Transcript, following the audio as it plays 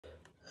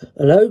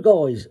Hello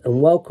guys,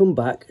 and welcome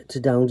back to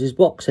Downs'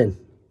 Boxing.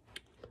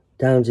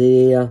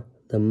 Downsy here,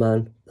 the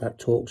man that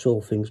talks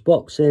all things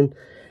boxing,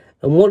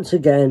 and once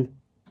again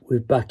we're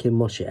back in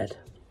my shed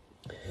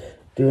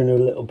doing a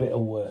little bit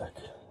of work.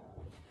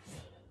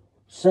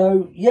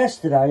 So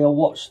yesterday I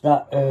watched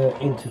that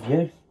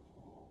interview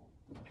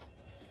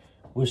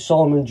with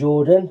Simon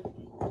Jordan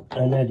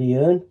and Eddie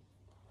Hearn.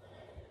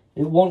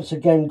 It once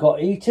again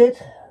got heated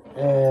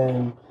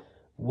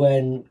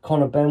when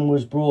Conor Benn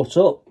was brought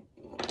up.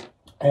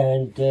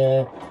 And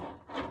to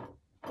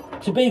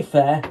be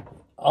fair,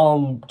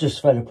 I'm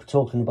just fed up of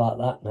talking about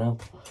that now.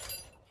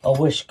 I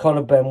wish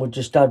Conor Benn would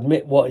just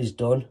admit what he's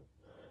done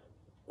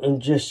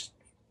and just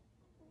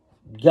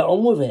get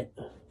on with it,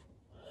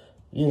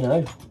 you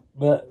know.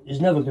 But he's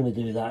never going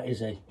to do that,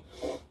 is he?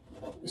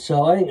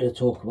 So I ain't going to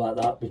talk about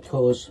that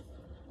because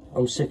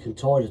I'm sick and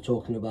tired of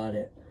talking about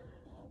it.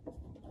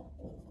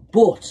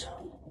 But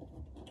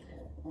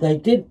they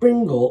did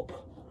bring up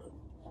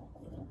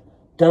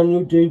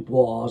Daniel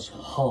Dubois'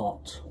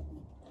 heart,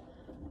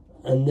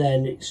 and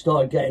then it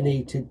started getting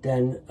heated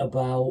then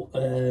about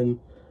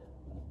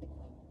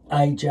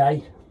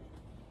AJ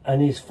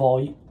and his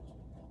fight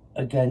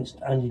against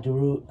Andy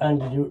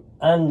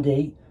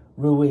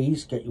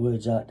Ruiz, get your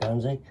words out,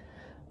 Danzy,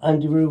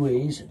 Andy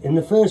Ruiz in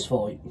the first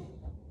fight.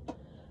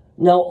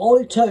 Now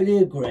I totally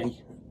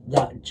agree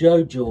that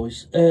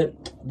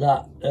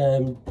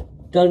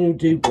Daniel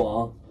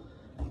Dubois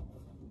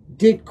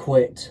did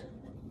quit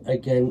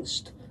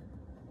against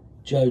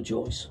Joe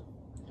Joyce,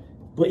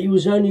 but he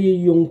was only a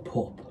young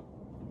pup.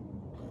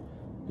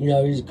 You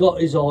know, he's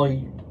got his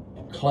eye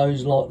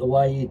closed like the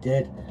way he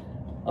did.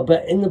 I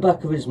bet in the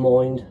back of his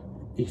mind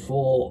he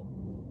thought,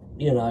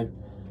 you know,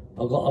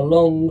 I've got a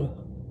long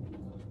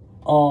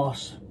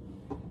arse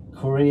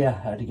career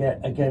to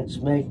get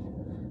against me,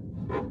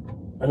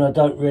 and I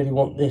don't really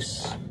want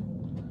this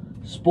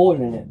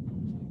spoiling it.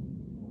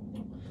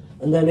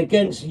 And then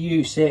against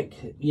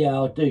Usyk, yeah,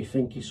 I do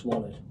think he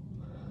swallowed.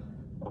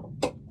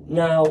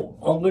 Now,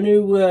 I'm going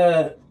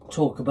to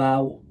talk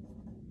about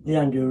the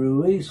Andy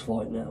Ruiz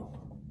fight now.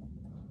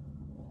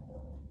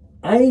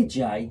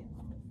 AJ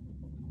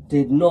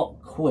did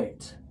not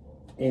quit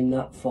in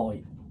that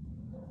fight.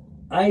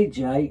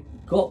 AJ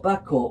got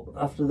back up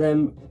after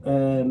them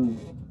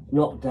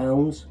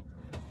knockdowns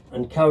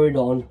and carried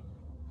on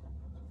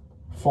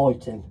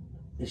fighting.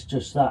 It's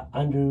just that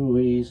Andy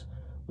Ruiz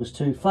was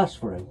too fast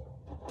for him.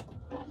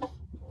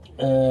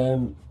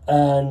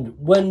 And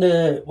when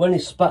he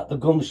spat the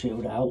gum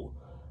shield out,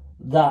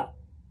 that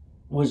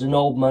was an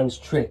old man's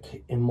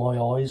trick in my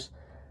eyes,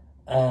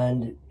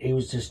 and he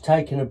was just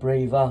taking a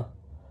breather,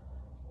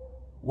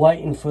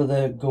 waiting for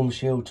the gum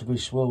shield to be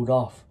swilled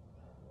off,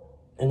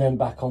 and then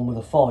back on with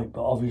the fight.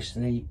 But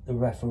obviously the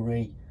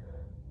referee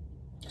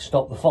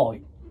stopped the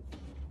fight.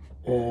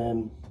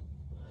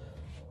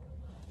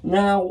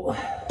 Now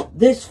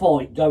this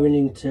fight going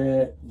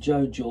into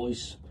Joe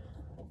Joyce,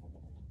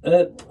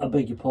 I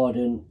beg your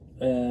pardon,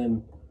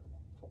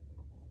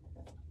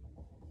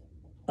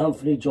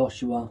 Anthony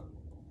Joshua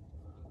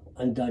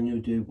and Daniel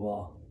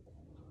Dubois.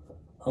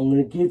 I'm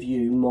going to give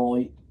you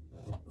my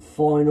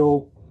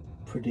final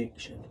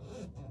prediction.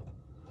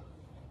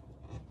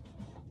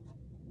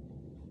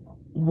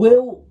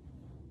 Will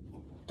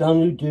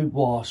Daniel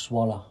Dubois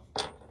swallow?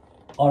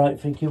 I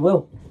don't think he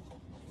will.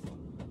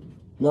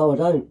 No, I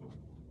don't.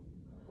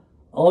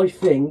 I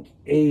think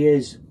he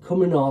is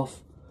coming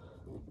off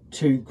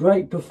two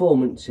great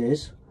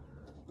performances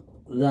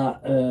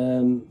that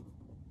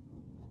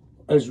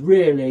has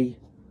really,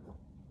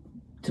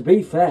 to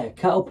be fair,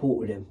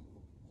 catapulted him.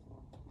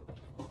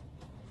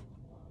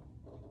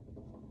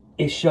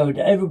 He showed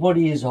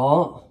everybody his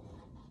heart.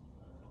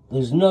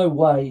 There's no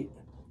way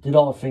did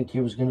I think he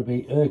was going to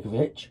beat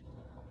Ergovic,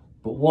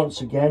 but once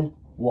again,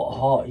 what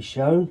heart he's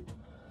shown.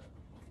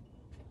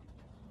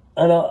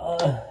 And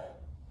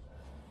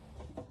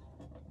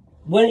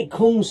when it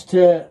comes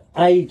to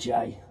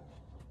AJ,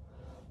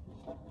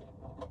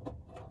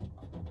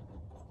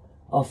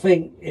 I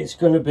think it's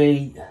going to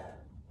be,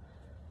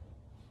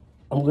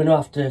 I'm going to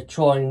have to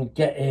try and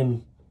get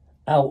him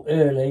out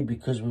early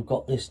because we've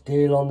got this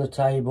deal on the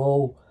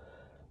table.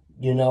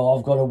 You know,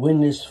 I've got to win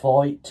this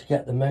fight to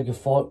get the mega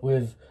fight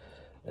with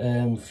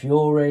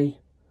Fury.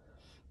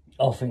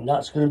 I think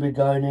that's going to be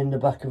going in the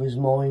back of his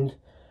mind.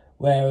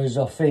 Whereas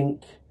I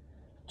think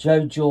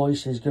Joe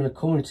Joyce is going to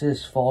come into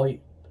this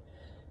fight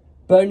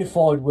bona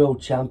fide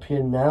world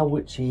champion now,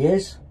 which he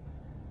is.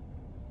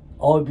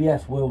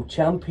 IBF world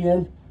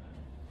champion.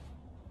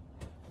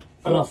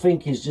 And I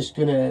think he's just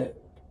going to,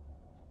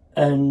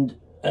 and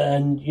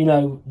you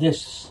know,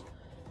 this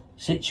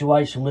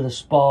situation with the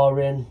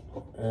sparring,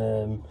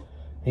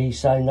 he's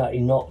saying that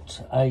he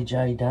knocked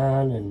AJ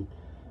down and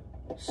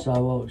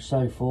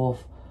so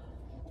forth.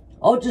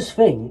 I just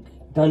think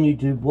Daniel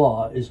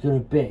Dubois is going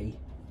to be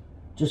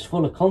just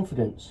full of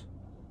confidence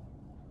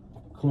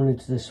coming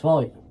into this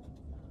fight.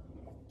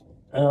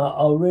 And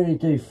I really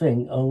do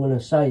think, I'm going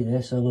to say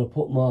this, I'm going to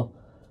put my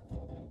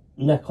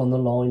neck on the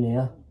line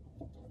here.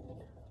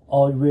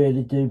 I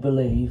really do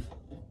believe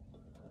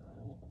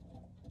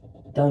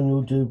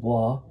Daniel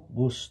Dubois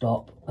will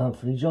stop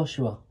Anthony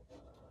Joshua.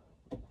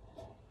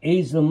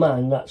 He's the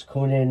man that's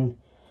coming in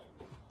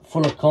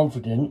full of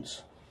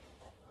confidence.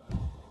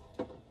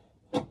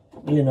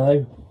 You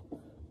know,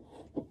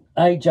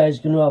 AJ's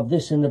going to have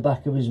this in the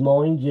back of his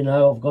mind. You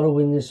know, I've got to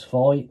win this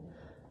fight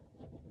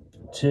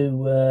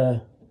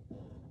to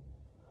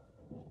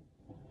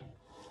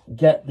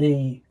get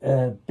the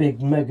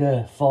big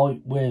mega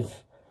fight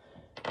with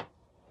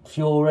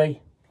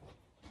Fury.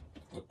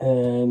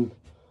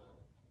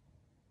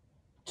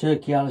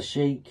 Turkey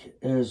Al-Sheikh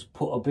has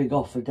put a big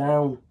offer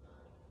down.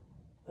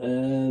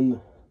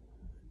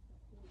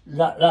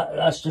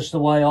 That's just the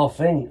way I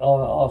think.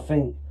 I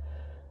think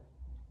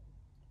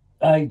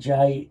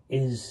AJ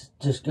is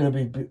just going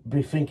to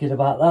be thinking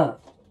about that.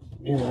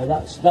 You know,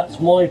 that's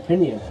my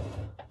opinion.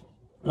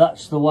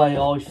 That's the way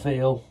I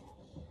feel.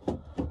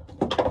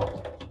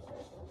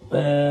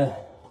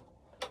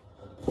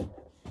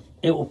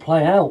 It will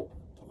play out.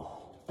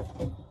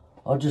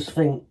 I just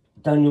think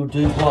Daniel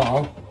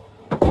Dubois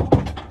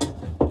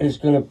is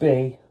going to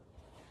be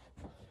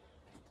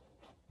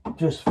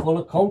just full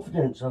of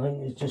confidence. I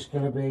think he's just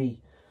going to be,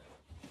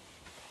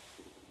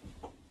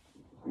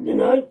 you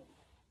know,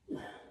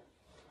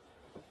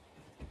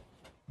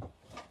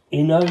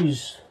 he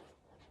knows,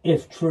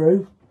 if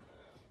true,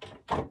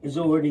 he's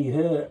already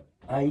hurt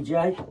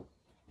AJ.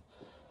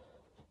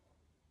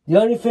 The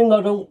only thing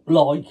I don't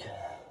like,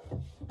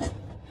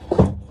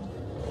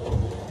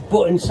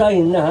 but in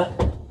saying that,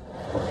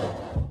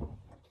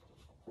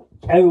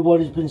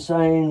 everybody's been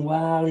saying,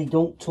 well, he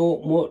don't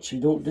talk much, he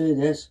don't do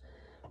this.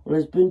 Well,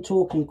 he's been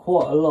talking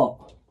quite a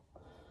lot,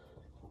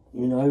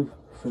 you know,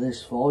 for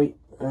this fight.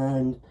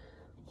 And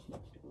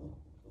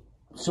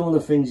some of the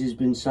things he's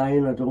been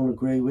saying I don't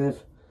agree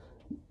with.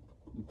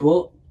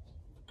 But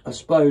I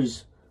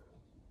suppose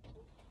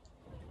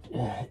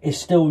he's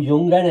still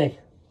young, isn't he?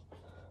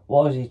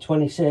 What is he,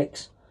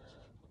 26?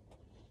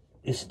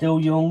 He's still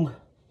young.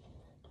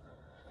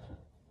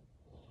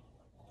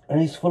 And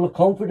he's full of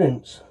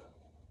confidence.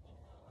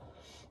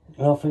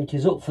 And I think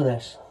he's up for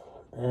this.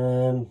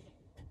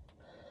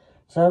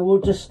 So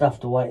we'll just have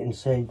to wait and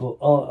see. But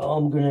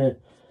I'm going to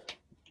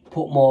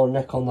put my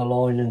neck on the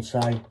line and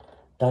say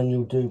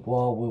Daniel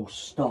Dubois will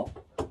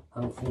stop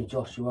Anthony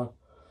Joshua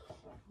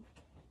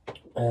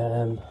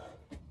in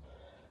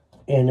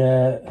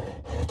a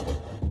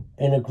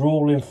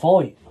grueling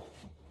fight.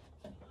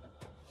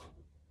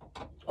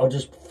 I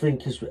just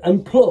think it's...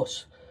 And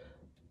plus,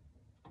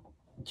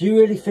 do you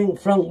really think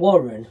Frank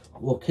Warren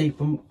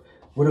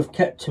would have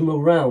kept him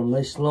around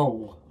this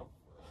long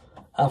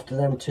after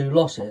them 2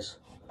 losses?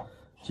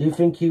 Do you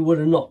think he would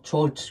have not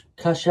tried to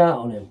cash out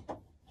on him?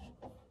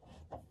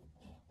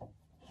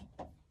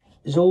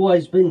 He's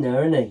always been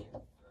there, hasn't he?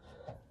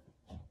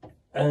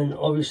 And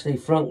obviously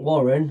Frank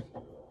Warren,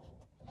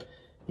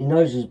 he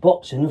knows his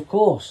boxing, of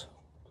course.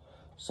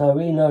 So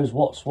he knows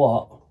what's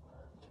what.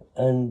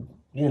 And,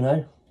 you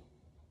know,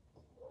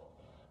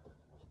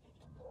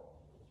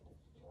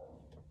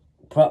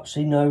 perhaps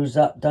he knows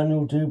that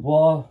Daniel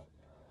Dubois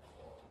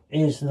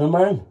is the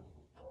man.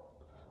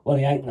 Well,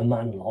 he ain't the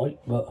man, like,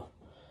 but...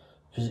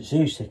 because it's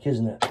Usyk,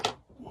 isn't it?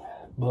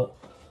 But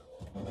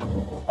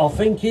I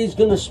think he's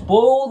going to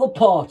spoil the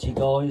party,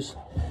 guys.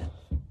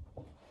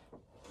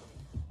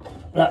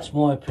 That's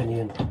my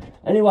opinion.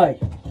 Anyway,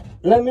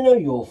 let me know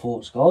your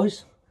thoughts,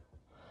 guys.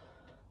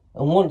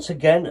 And once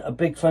again, a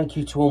big thank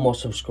you to all my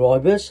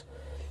subscribers.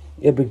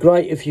 It'd be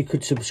great if you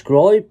could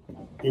subscribe,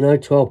 you know,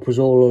 to help us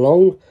all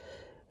along.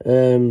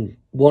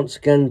 Once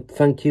again,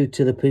 thank you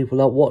to the people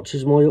that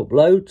watches my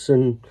uploads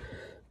and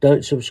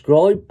don't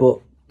subscribe, but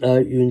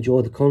you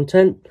enjoy the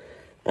content,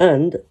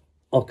 and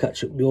I'll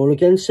catch up with you all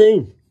again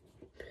soon.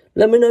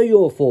 Let me know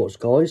your thoughts,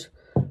 guys.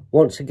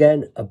 Once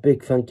again, a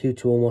big thank you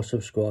to all my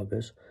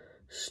subscribers.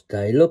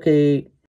 Stay lucky.